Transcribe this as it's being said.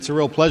It's a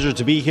real pleasure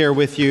to be here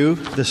with you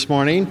this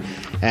morning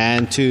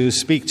and to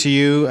speak to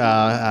you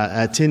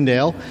at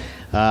Tyndale.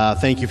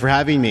 Thank you for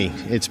having me.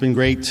 It's been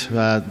great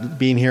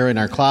being here in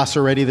our class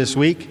already this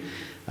week,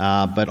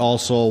 but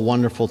also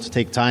wonderful to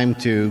take time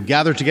to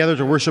gather together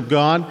to worship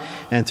God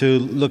and to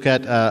look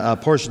at a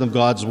portion of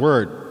God's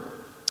Word.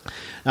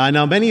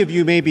 Now, many of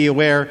you may be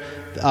aware,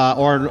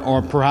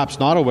 or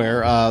perhaps not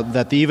aware,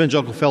 that the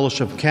Evangelical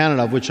Fellowship of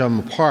Canada, of which I'm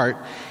a part,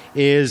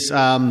 is...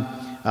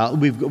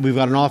 We've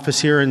got an office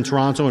here in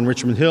Toronto in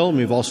Richmond Hill, and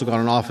we've also got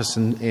an office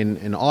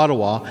in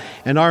Ottawa.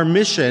 And our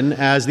mission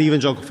as the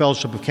Evangelical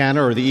Fellowship of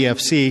Canada, or the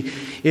EFC,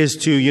 is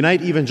to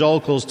unite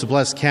evangelicals to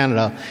bless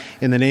Canada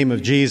in the name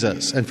of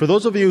Jesus. And for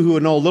those of you who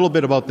know a little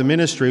bit about the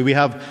ministry, we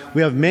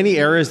have many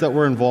areas that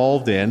we're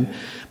involved in.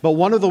 But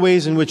one of the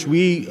ways in which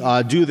we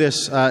do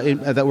this,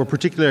 that we're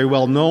particularly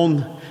well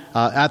known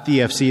at the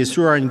EFC, is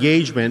through our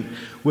engagement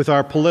with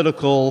our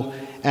political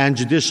and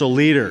judicial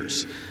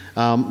leaders.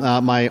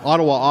 My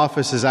Ottawa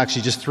office is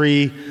actually just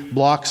 3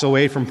 blocks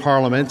away from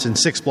Parliament and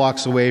 6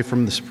 blocks away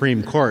from the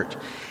Supreme Court.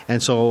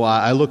 And so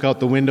I look out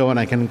the window and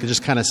I can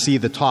just kind of see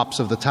the tops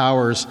of the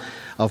towers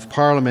of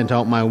Parliament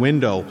out my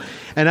window.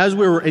 And as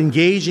we're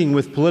engaging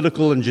with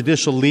political and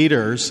judicial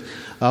leaders,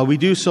 we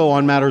do so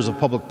on matters of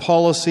public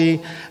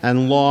policy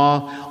and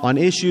law, on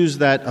issues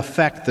that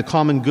affect the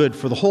common good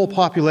for the whole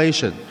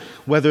population,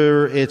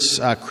 whether it's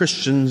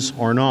Christians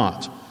or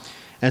not.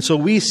 And so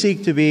we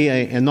seek to be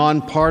a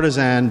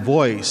nonpartisan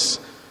voice,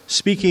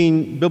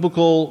 speaking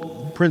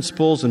biblical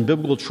principles and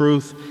biblical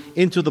truth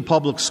into the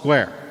public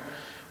square,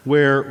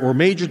 where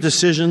major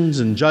decisions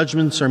and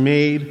judgments are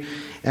made.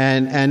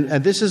 And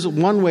this is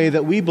one way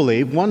that we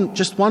believe,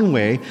 one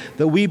way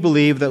that we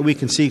believe that we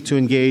can seek to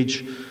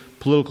engage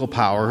political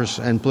powers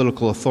and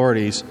political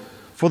authorities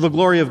for the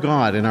glory of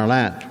God in our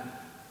land.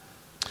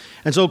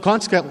 And so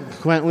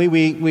consequently,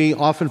 we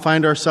often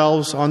find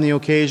ourselves on the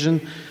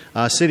occasion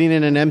sitting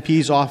in an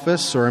MP's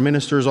office or a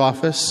minister's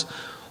office,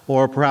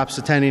 or perhaps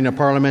attending a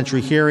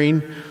parliamentary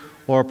hearing,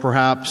 or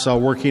perhaps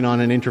working on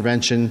an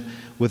intervention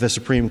with a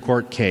Supreme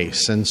Court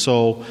case. And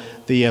so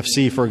the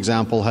EFC, for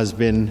example, has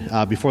been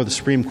before the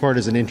Supreme Court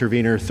as an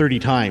intervener 30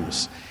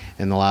 times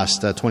in the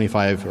last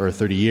 25 or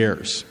 30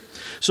 years.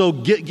 So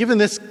given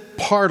this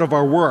part of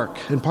our work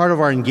and part of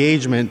our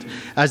engagement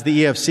as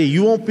the EFC,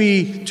 you won't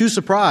be too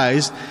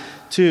surprised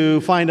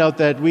to find out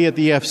that we at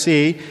the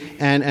EFC,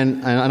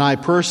 and I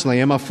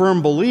personally am a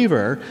firm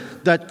believer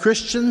that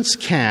Christians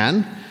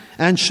can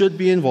and should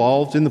be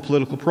involved in the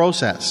political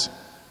process.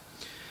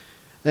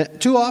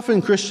 Too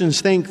often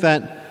Christians think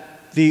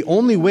that the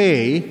only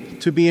way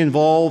to be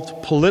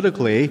involved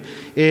politically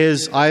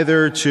is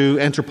either to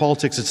enter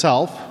politics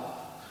itself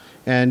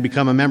and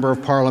become a member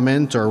of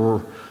Parliament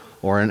or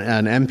an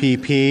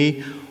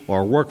MPP,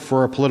 or work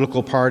for a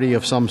political party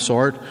of some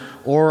sort,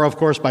 or, of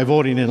course, by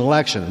voting in an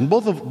election. And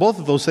both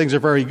of those things are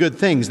very good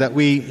things that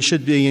we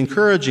should be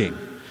encouraging.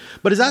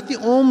 But is that the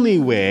only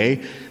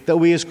way that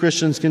we as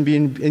Christians can be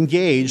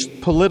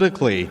engaged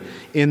politically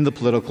in the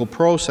political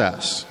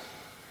process?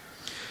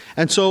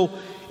 And so,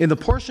 in the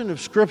portion of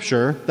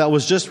Scripture that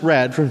was just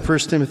read from 1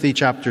 Timothy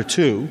chapter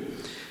 2,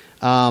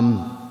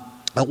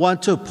 I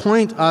want to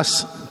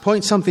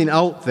point something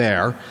out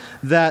there,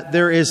 that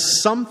there is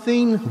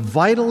something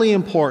vitally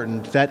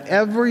important that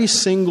every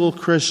single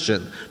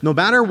Christian, no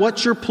matter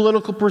what your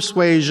political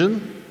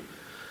persuasion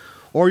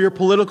or your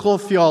political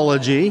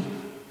theology,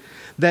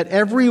 that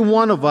every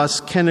one of us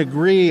can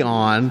agree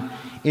on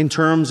in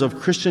terms of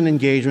Christian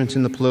engagement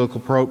in the political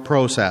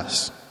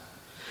process.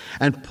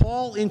 And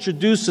Paul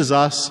introduces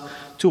us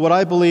to what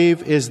I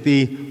believe is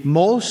the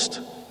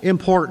most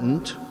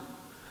important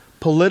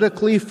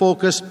politically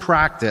focused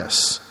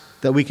practice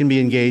that we can be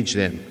engaged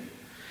in.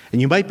 And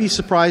you might be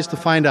surprised to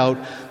find out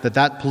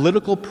that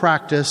political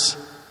practice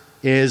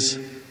is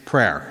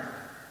prayer.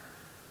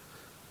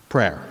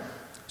 Prayer.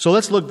 So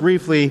let's look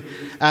briefly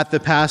at the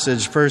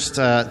passage,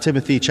 1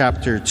 Timothy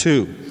chapter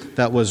 2,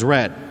 that was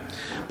read.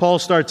 Paul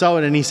starts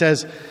out and he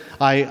says,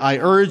 I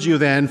urge you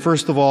then,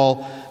 first of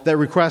all, that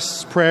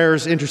requests,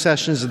 prayers,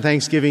 intercessions, and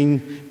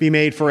thanksgiving be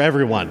made for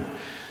everyone.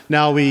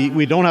 Now,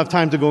 we don't have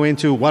time to go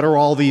into what are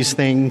all these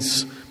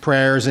things,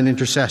 prayers and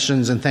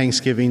intercessions and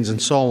thanksgivings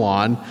and so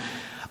on.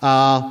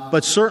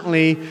 But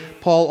certainly,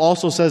 Paul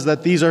also says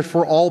that these are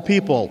for all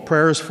people,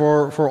 prayers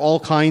for all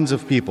kinds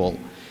of people.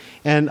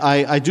 And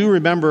I do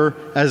remember,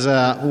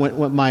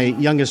 when my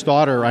youngest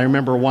daughter, I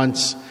remember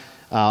once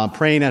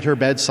praying at her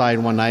bedside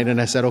one night, and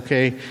I said,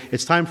 okay,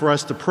 it's time for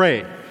us to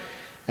pray.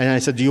 And I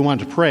said, do you want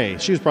to pray?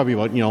 She was probably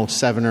about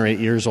 7 or 8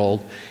 years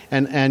old.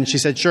 And she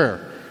said, sure.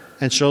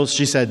 And so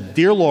she said,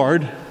 Dear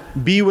Lord,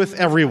 be with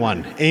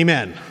everyone.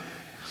 Amen.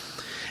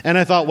 And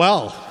I thought,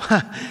 well,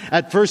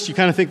 at first you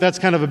kind of think that's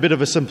kind of a bit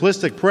of a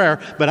simplistic prayer,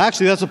 but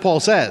actually that's what Paul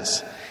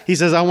says. He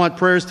says, I want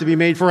prayers to be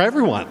made for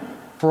everyone,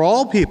 for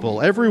all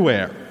people,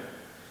 everywhere.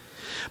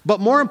 But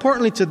more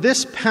importantly to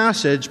this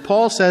passage,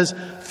 Paul says,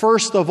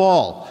 first of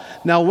all.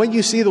 Now, when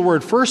you see the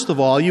word first of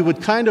all, you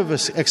would kind of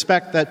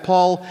expect that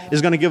Paul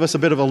is going to give us a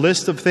bit of a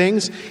list of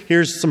things.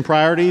 Here's some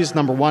priorities,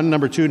 number 1,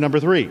 number 2, number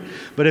 3.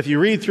 But if you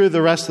read through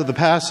the rest of the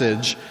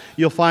passage,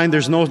 you'll find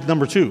there's no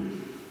number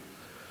 2.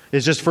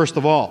 It's just first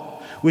of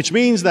all, which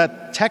means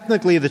that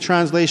technically the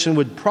translation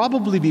would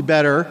probably be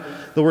better,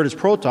 the word is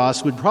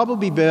protos, would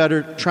probably be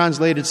better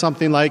translated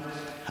something like,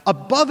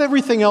 above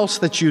everything else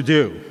that you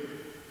do,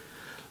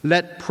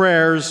 let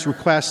prayers,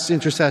 requests,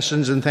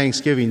 intercessions, and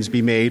thanksgivings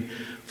be made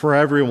for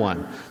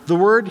everyone. The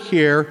word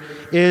here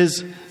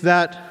is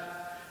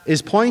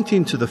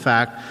pointing to the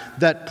fact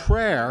that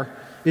prayer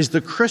is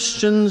the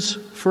Christian's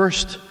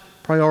first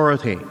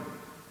priority.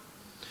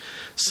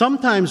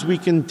 Sometimes we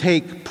can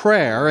take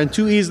prayer and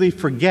too easily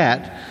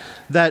forget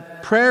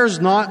that prayer is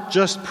not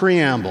just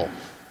preamble.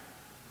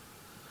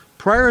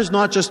 Prayer is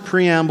not just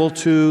preamble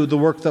to the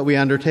work that we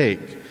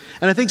undertake.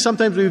 And I think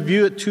sometimes we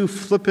view it too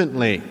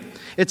flippantly.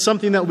 It's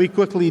something that we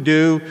quickly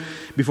do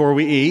before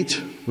we eat,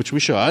 which we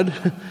should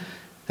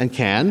and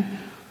can,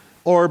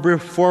 or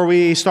before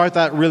we start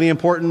that really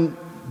important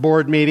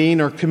board meeting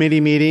or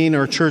committee meeting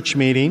or church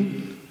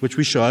meeting, which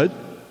we should,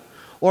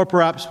 or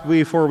perhaps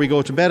before we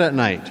go to bed at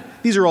night.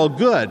 These are all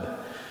good.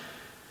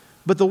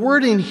 But the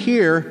wording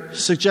here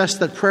suggests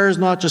that prayer is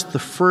not just the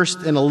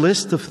first in a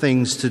list of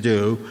things to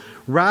do.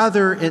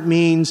 Rather, it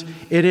means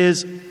it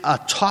is a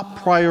top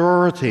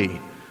priority,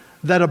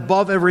 that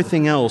above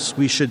everything else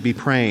we should be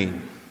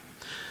praying.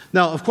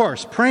 Now, of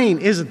course, praying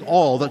isn't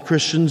all that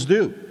Christians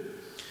do.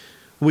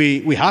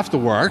 We have to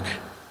work.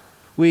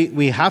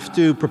 We have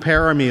to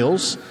prepare our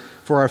meals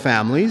for our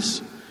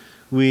families.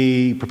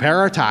 We prepare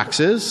our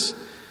taxes.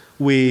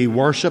 We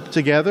worship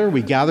together.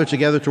 We gather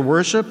together to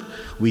worship.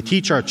 We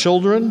teach our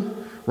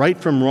children right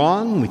from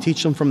wrong. We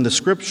teach them from the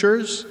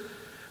Scriptures.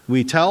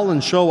 We tell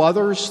and show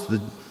others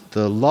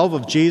the love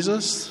of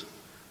Jesus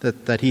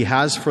that He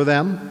has for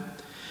them.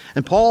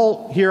 And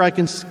Paul, here I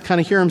can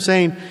kind of hear him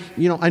saying,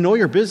 I know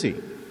you're busy.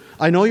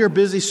 I know you're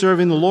busy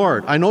serving the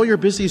Lord. I know you're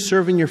busy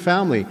serving your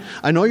family.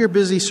 I know you're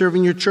busy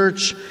serving your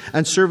church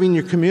and serving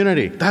your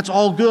community. That's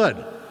all good.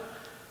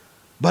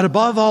 But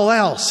above all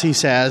else, he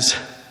says,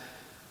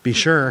 be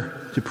sure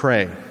to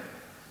pray.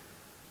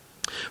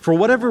 For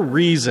whatever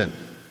reason,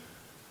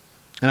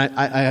 and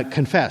I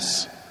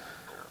confess,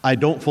 I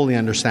don't fully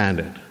understand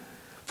it.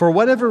 For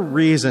whatever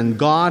reason,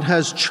 God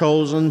has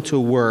chosen to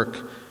work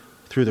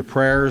through the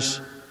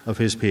prayers of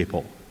His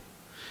people.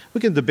 We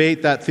can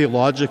debate that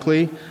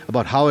theologically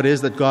about how it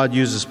is that God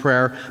uses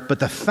prayer, but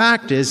the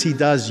fact is He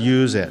does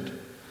use it.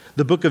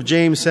 The book of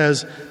James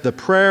says, the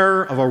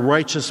prayer of a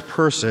righteous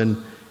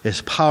person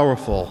is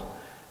powerful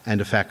and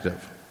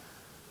effective.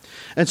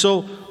 And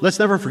so let's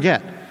never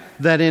forget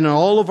that in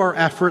all of our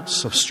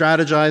efforts of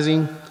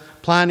strategizing,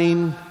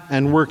 planning,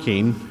 and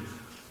working,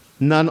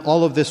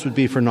 all of this would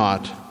be for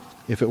naught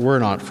if it were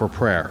not for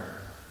prayer.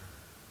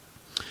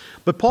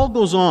 But Paul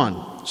goes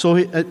on. So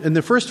in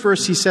the first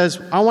verse he says,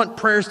 I want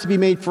prayers to be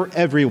made for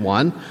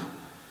everyone.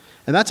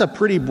 And that's a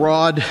pretty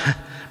broad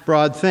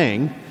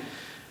thing.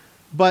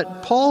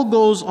 But Paul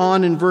goes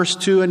on in verse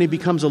 2 and he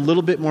becomes a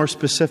little bit more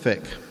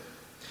specific.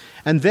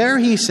 And there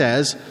he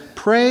says,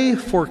 pray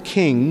for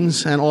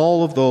kings and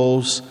all of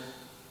those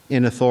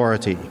in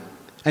authority.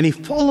 And he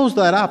follows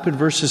that up in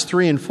verses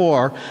 3 and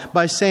 4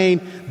 by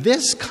saying,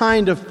 this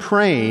kind of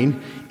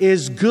praying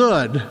is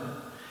good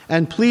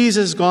and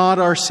pleases God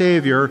our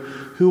Savior,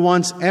 who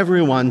wants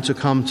everyone to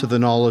come to the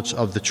knowledge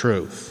of the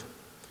truth.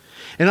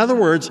 In other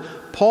words,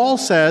 Paul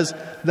says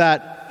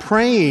that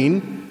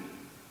praying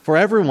for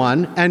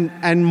everyone,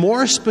 and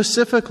more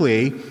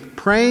specifically,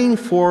 praying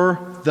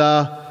for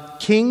the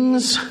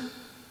kings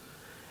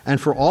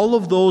and for all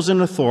of those in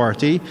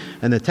authority,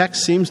 and the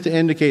text seems to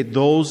indicate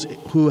those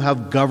who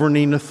have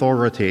governing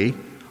authority,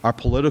 our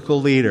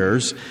political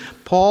leaders,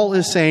 Paul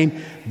is saying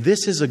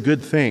this is a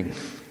good thing.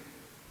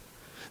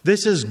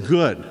 This is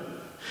good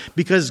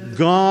because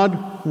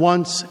God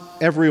wants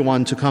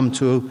everyone to come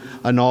to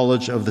a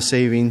knowledge of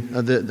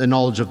the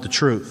knowledge of the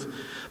truth.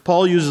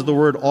 Paul uses the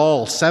word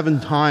all 7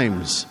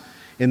 times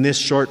in this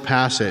short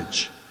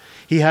passage.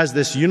 He has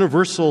this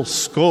universal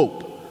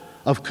scope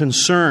of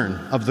concern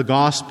of the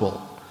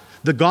gospel.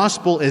 The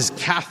gospel is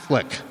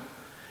Catholic.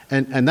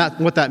 And that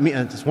what that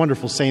means, it's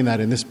wonderful saying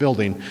that in this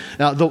building.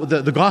 Now,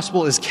 the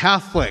gospel is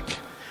Catholic.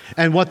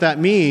 And what that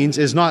means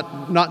is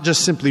not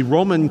just simply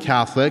Roman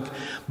Catholic,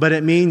 but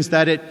it means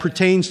that it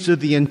pertains to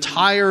the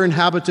entire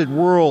inhabited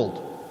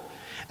world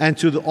and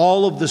to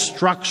all of the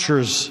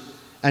structures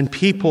and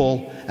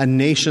people and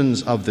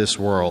nations of this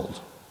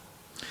world.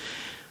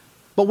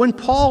 But when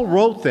Paul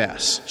wrote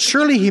this,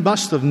 surely he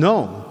must have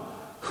known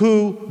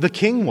who the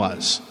king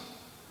was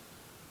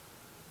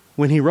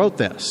when he wrote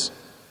this.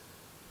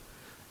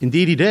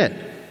 Indeed, he did.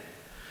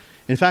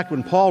 In fact,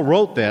 when Paul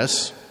wrote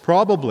this,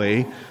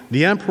 probably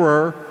the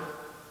emperor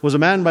was a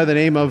man by the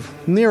name of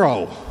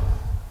Nero.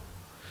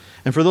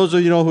 And for those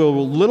of you who know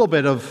a little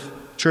bit of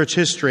church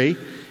history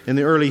in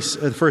the early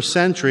first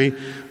century,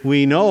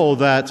 we know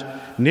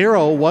that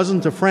Nero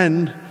wasn't a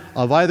friend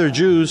of either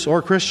Jews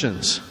or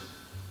Christians.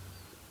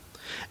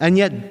 And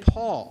yet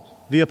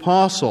Paul, the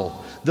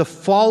apostle,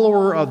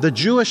 the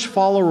Jewish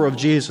follower of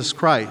Jesus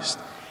Christ,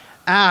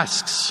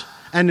 asks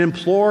and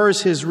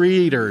implores his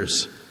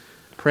readers,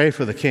 pray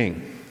for the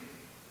king.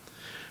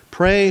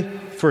 Pray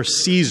for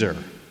Caesar.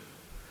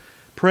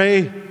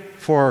 Pray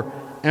for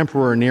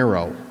Emperor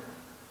Nero.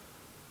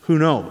 Who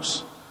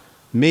knows?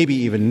 Maybe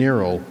even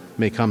Nero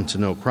may come to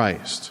know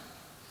Christ.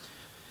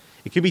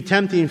 It can be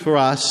tempting for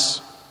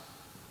us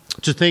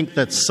to think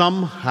that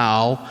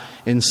somehow,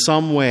 in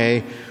some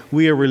way,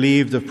 we are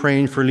relieved of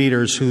praying for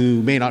leaders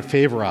who may not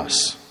favor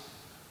us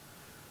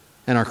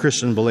and our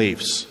Christian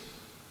beliefs.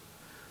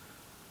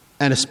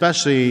 And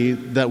especially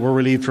that we're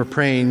relieved for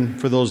praying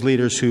for those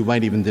leaders who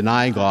might even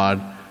deny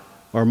God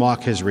or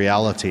mock his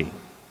reality.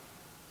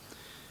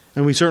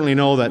 And we certainly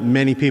know that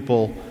many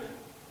people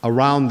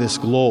around this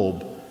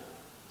globe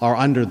are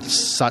under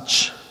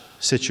such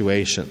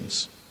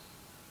situations.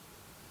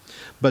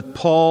 But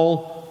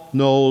Paul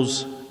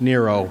knows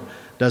Nero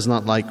does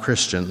not like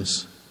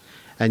Christians,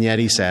 and yet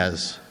he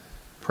says,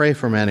 pray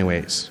for him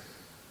anyways.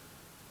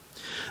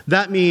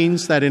 That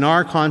means that in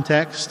our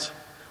context,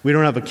 we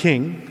don't have a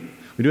king,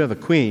 we do have a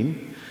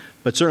queen,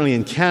 but certainly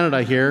in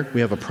Canada here,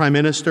 we have a prime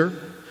minister,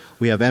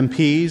 we have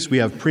MPs, we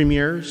have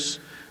premiers,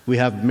 we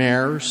have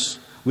mayors,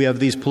 we have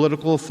these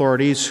political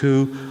authorities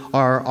who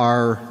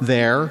are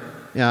there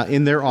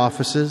in their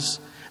offices,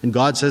 and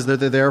God says that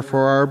they're there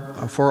for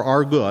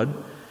our good.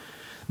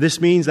 This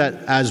means that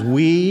as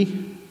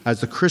we,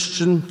 as the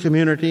Christian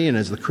community and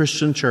as the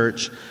Christian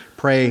church,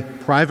 pray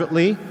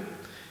privately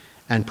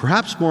and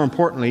perhaps more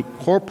importantly,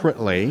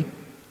 corporately,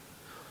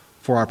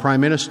 for our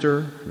prime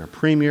minister and our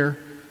premier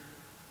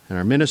and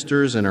our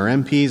ministers and our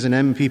MPs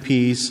and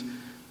MPPs,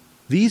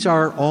 these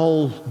are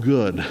all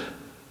good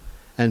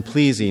and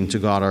pleasing to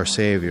God our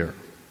Savior.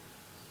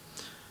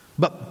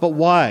 But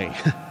why?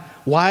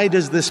 Why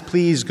does this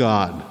please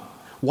God?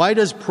 Why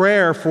does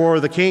prayer for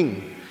the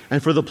king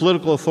and for the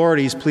political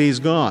authorities please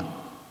God?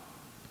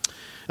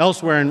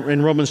 Elsewhere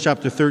in Romans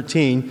chapter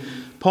 13,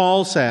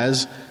 Paul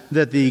says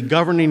that the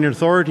governing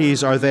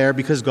authorities are there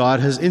because God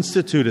has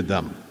instituted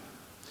them.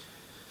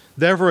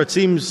 Therefore, it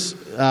seems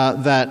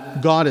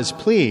that God is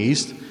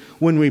pleased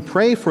when we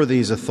pray for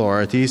these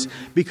authorities,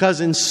 because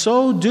in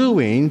so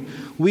doing,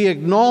 we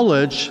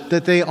acknowledge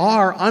that they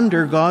are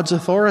under God's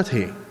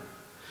authority.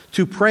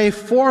 To pray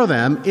for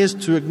them is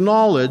to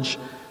acknowledge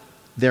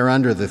they're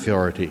under the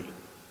authority.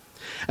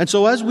 And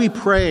so as we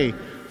pray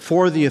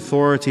for the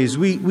authorities,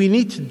 we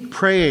need to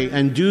pray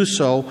and do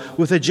so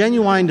with a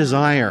genuine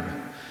desire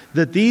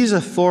that these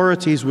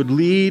authorities would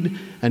lead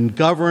and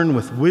govern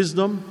with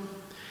wisdom,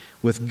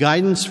 with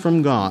guidance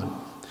from God.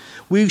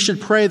 We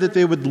should pray that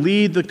they would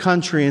lead the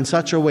country in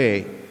such a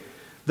way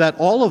that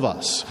all of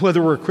us,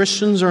 whether we're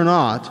Christians or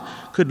not,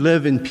 could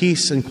live in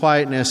peace and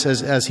quietness,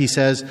 as he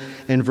says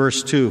in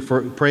verse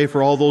 2. Pray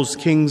for all those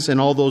kings and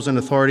all those in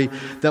authority,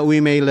 that we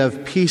may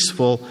live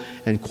peaceful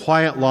and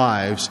quiet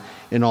lives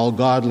in all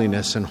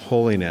godliness and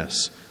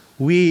holiness.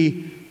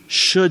 We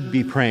should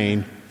be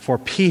praying for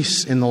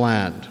peace in the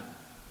land.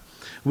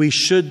 We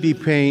should be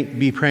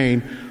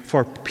praying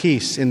for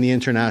peace in the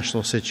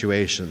international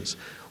situations.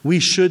 We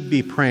should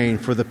be praying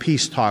for the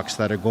peace talks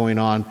that are going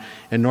on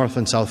in North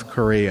and South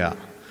Korea.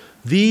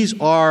 These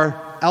are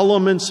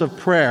elements of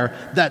prayer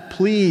that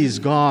please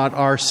God,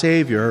 our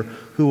Savior,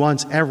 who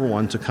wants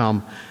everyone to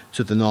come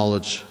to the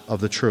knowledge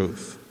of the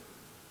truth.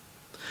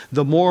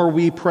 The more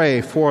we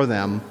pray for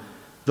them,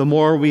 the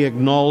more we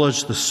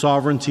acknowledge the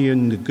sovereignty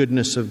and the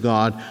goodness of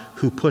God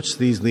who puts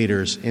these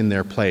leaders in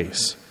their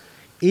place,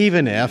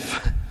 even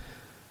if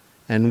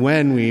and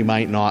when we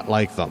might not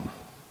like them.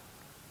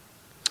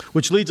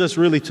 Which leads us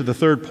really to the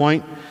third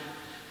point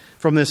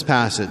from this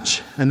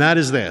passage, and that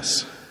is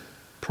this.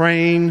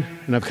 Praying,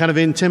 and I've kind of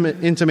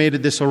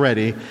intimated this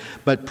already,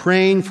 but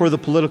praying for the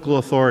political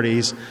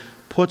authorities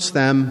puts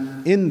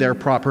them in their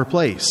proper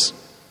place.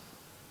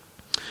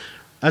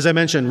 As I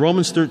mentioned,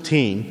 Romans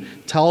 13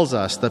 tells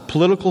us that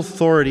political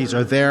authorities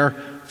are there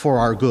for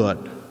our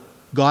good.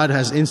 God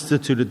has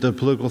instituted the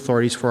political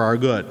authorities for our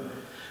good.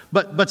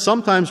 But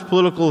sometimes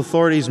political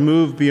authorities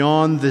move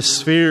beyond the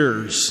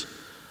spheres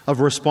of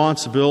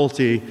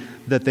responsibility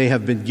that they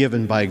have been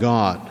given by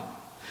God.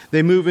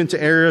 They move into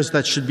areas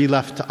that should be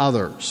left to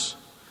others.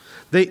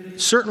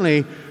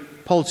 Certainly,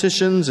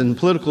 politicians and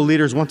political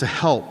leaders want to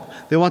help.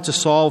 They want to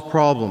solve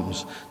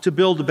problems, to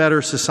build a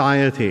better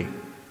society.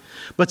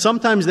 But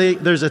sometimes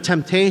there's a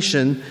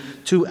temptation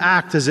to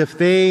act as if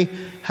they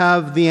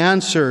have the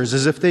answers,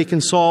 as if they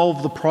can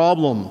solve the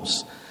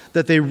problems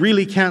that they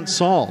really can't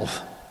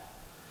solve,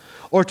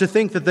 or to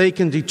think that they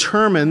can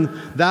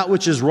determine that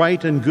which is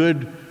right and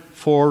good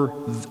for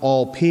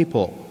all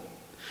people.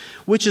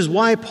 Which is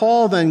why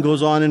Paul then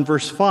goes on in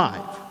verse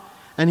 5,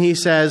 and he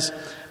says,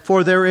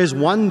 "For there is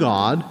one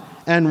God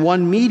and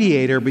one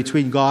mediator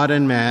between God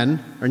and man,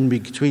 or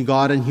between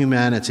God and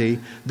humanity,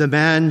 the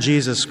man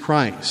Jesus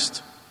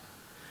Christ."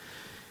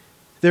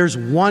 There's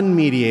one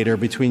mediator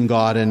between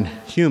God and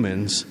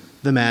humans,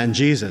 the man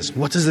Jesus.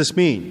 What does this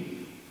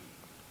mean?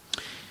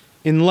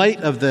 In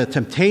light of the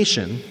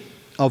temptation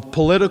of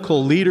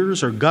political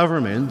leaders or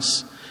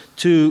governments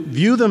to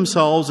view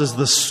themselves as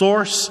the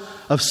source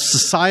of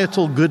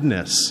societal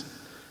goodness,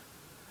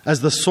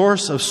 as the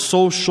source of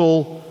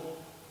social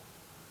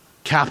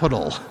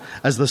capital,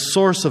 as the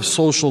source of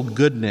social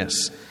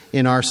goodness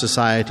in our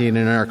society and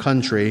in our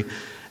country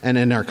and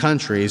in our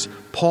countries,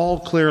 Paul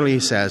clearly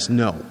says,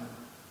 no.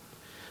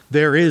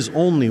 There is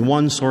only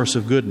one source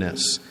of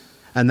goodness,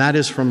 and that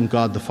is from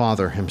God the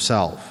Father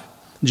himself.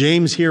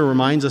 James here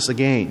reminds us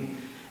again,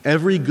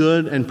 every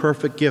good and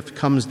perfect gift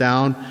comes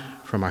down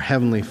from our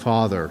Heavenly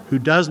Father, who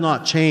does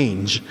not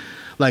change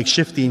like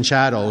shifting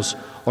shadows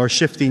or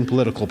shifting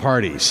political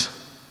parties.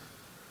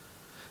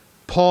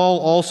 Paul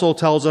also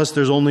tells us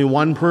there's only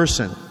one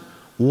person,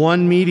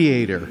 one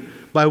mediator,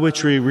 by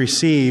which we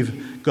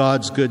receive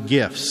God's good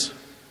gifts.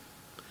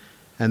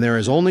 And there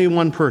is only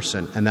one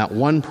person, and that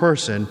one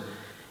person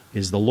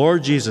is the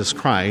Lord Jesus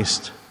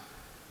Christ,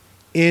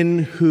 in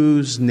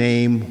whose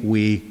name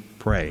we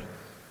pray.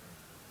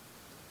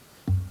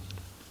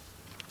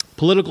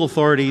 Political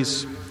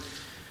authorities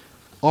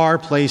are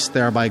placed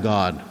there by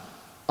God,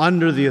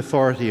 under the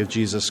authority of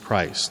Jesus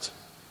Christ,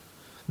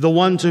 the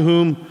one to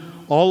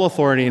whom all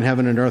authority in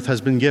heaven and earth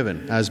has been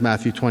given, as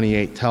Matthew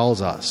 28 tells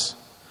us.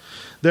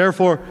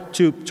 Therefore,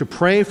 to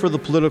pray for the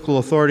political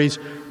authorities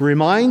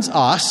reminds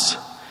us,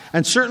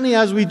 and certainly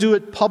as we do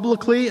it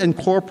publicly and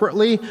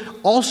corporately,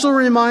 also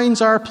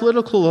reminds our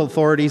political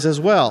authorities as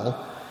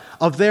well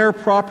of their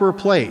proper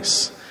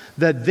place,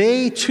 that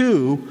they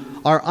too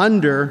are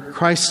under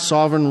Christ's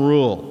sovereign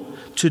rule,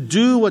 to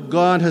do what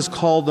God has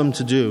called them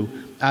to do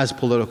as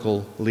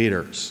political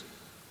leaders.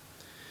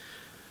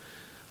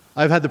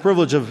 I've had the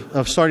privilege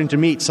of starting to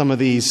meet some of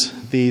these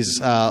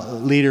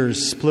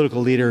leaders,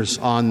 political leaders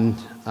on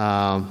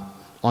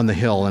the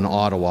Hill in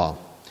Ottawa.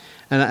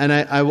 And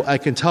I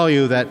can tell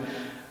you that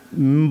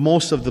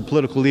most of the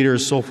political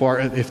leaders so far,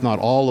 if not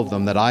all of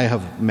them that I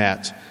have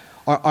met,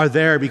 are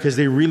there because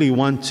they really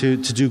want to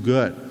do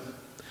good.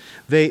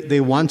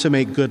 They want to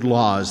make good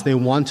laws. They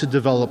want to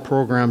develop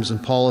programs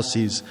and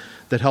policies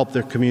that help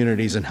their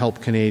communities and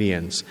help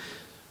Canadians.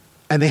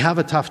 And they have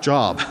a tough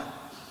job.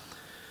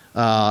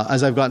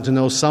 As I've gotten to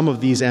know some of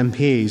these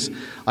MPs,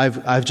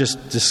 I've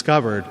just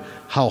discovered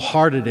how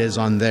hard it is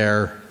on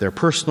their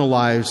personal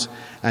lives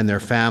and their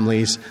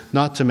families.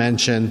 Not to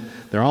mention,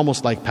 they're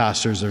almost like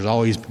pastors. They're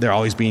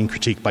always being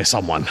critiqued by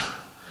someone.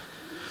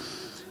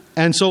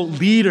 And so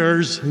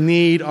leaders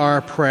need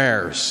our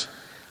prayers.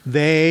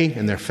 They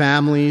and their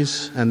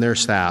families and their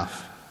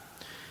staff.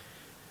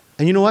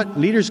 And you know what?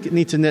 Leaders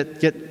need to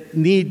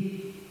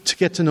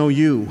get to know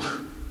you.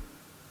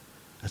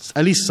 That's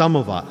at least some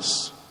of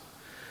us.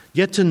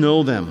 Get to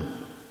know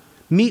them.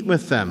 Meet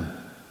with them.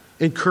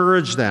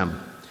 Encourage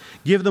them.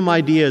 Give them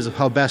ideas of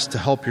how best to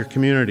help your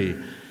community.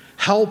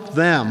 Help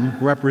them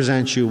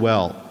represent you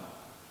well.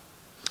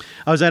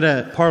 I was at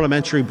a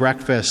parliamentary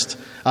breakfast.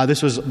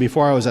 This was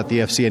before I was at the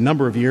EFC. A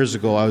number of years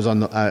ago,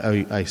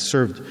 I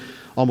served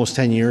almost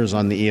 10 years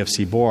on the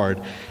EFC board.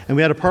 And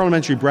we had a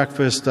parliamentary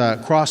breakfast,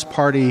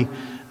 cross-party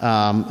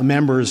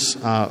members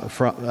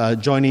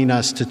joining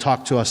us to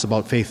talk to us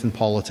about faith and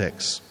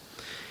politics.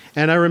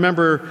 And I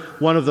remember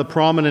one of the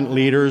prominent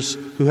leaders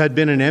who had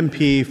been an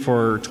MP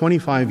for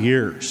 25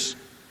 years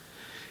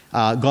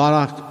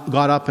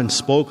got up and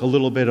spoke a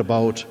little bit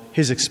about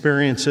his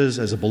experiences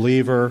as a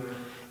believer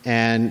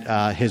and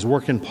his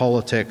work in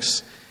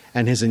politics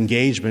and his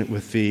engagement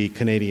with the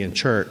Canadian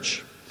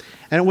church.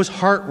 And it was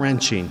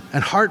heart-wrenching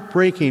and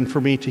heartbreaking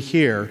for me to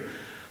hear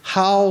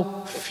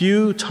how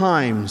few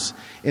times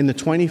in the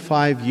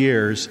 25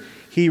 years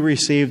he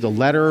received a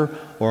letter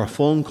or a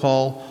phone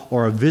call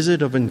or a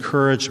visit of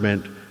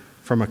encouragement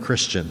from a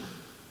Christian.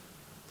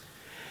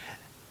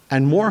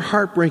 And more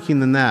heartbreaking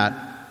than that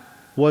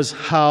was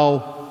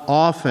how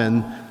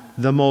often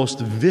the most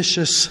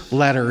vicious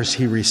letters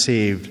he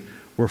received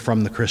were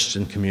from the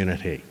Christian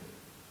community,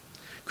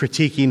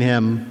 critiquing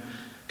him,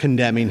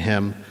 condemning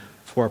him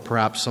for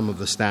perhaps some of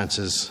the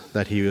stances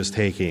that he was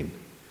taking.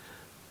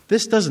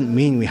 This doesn't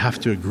mean we have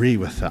to agree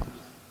with them.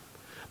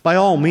 By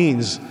all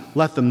means,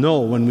 let them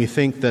know when we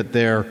think that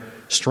they're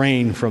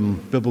straying from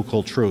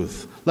biblical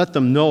truth. Let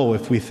them know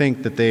if we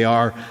think that they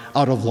are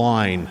out of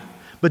line.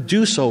 But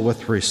do so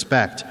with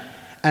respect.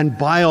 And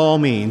by all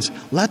means,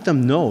 let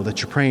them know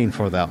that you're praying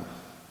for them.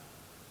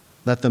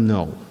 Let them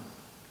know.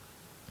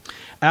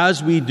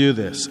 As we do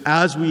this,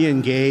 as we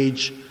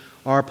engage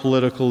our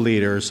political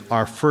leaders,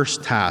 our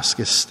first task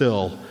is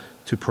still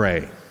to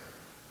pray.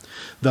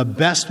 The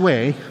best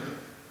way,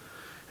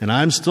 and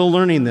I'm still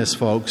learning this,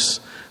 folks,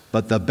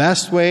 but the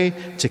best way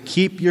to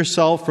keep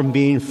yourself from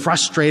being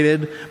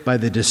frustrated by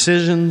the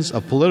decisions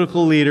of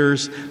political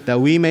leaders that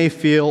we may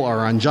feel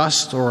are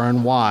unjust or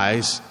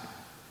unwise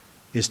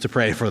is to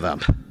pray for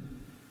them.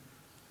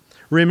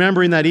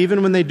 Remembering that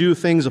even when they do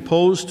things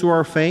opposed to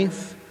our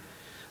faith,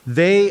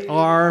 they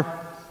are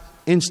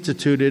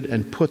instituted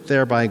and put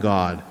there by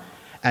God,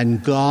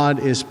 and God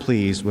is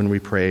pleased when we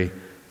pray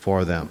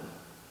for them.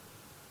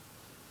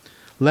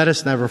 Let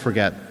us never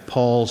forget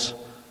Paul's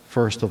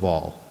first of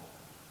all,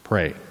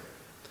 pray.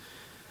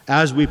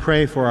 As we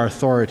pray for our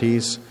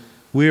authorities,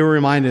 we are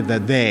reminded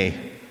that they,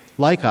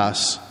 like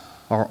us,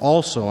 are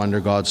also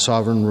under God's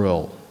sovereign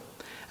rule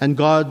and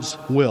God's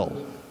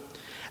will.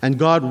 And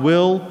God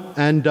will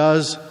and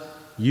does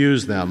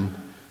use them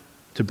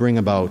to bring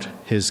about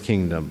his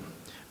kingdom.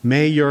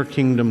 May your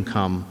kingdom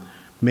come.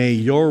 May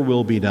your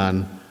will be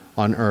done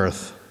on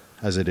earth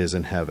as it is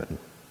in heaven.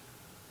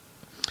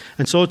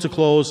 And so to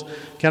close,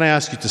 can I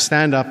ask you to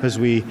stand up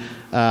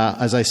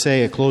as I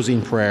say a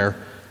closing prayer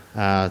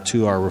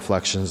to our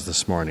reflections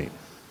this morning.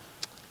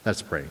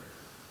 Let's pray.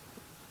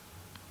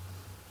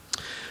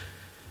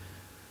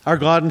 Our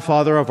God and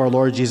Father of our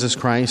Lord Jesus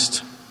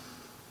Christ,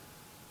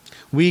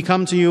 we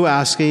come to you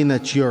asking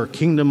that your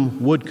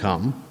kingdom would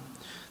come,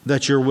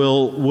 that your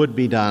will would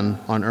be done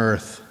on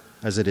earth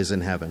as it is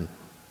in heaven.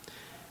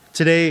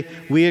 Today,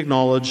 we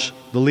acknowledge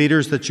the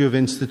leaders that you have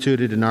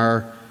instituted in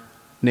our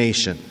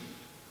nation.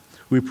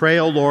 We pray,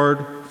 O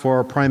Lord, for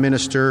our Prime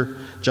Minister,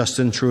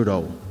 Justin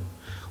Trudeau.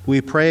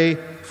 We pray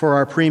for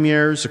our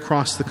premiers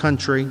across the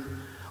country,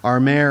 our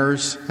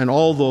mayors, and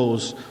all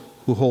those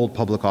who hold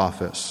public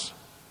office.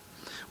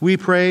 We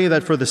pray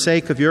that for the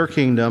sake of your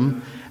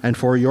kingdom and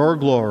for your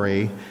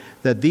glory,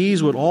 that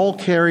these would all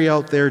carry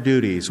out their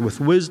duties with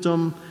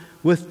wisdom,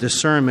 with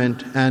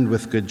discernment, and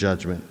with good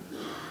judgment.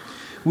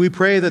 We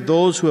pray that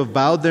those who have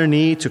bowed their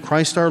knee to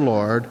Christ our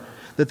Lord,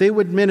 that they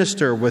would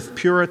minister with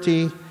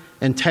purity,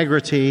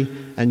 integrity,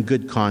 and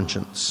good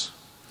conscience.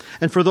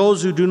 And for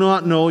those who do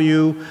not know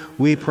you,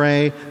 we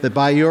pray that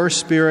by your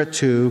Spirit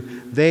too,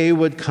 they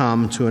would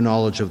come to a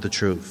knowledge of the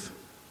truth.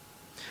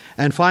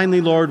 And finally,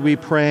 Lord, we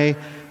pray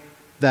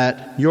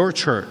that your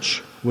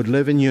church would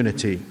live in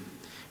unity,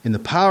 in the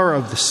power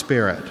of the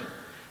Spirit,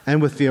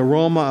 and with the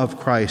aroma of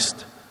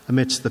Christ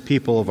amidst the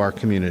people of our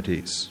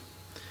communities.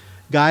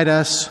 Guide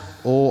us,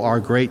 O our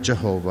great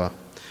Jehovah,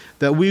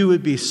 that we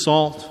would be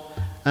salt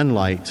and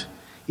light,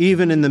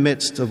 even in the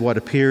midst of what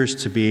appears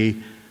to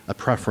be a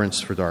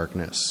preference for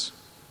darkness.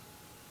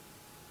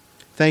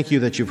 Thank you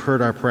that you've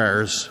heard our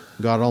prayers,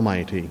 God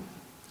Almighty.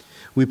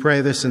 We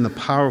pray this in the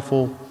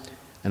powerful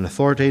and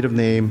authoritative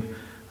name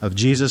of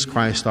Jesus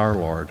Christ our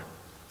Lord.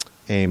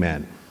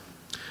 Amen.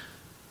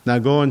 Now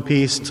go in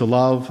peace to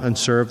love and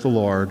serve the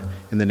Lord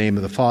in the name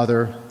of the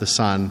Father, the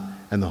Son,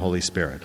 and the Holy Spirit.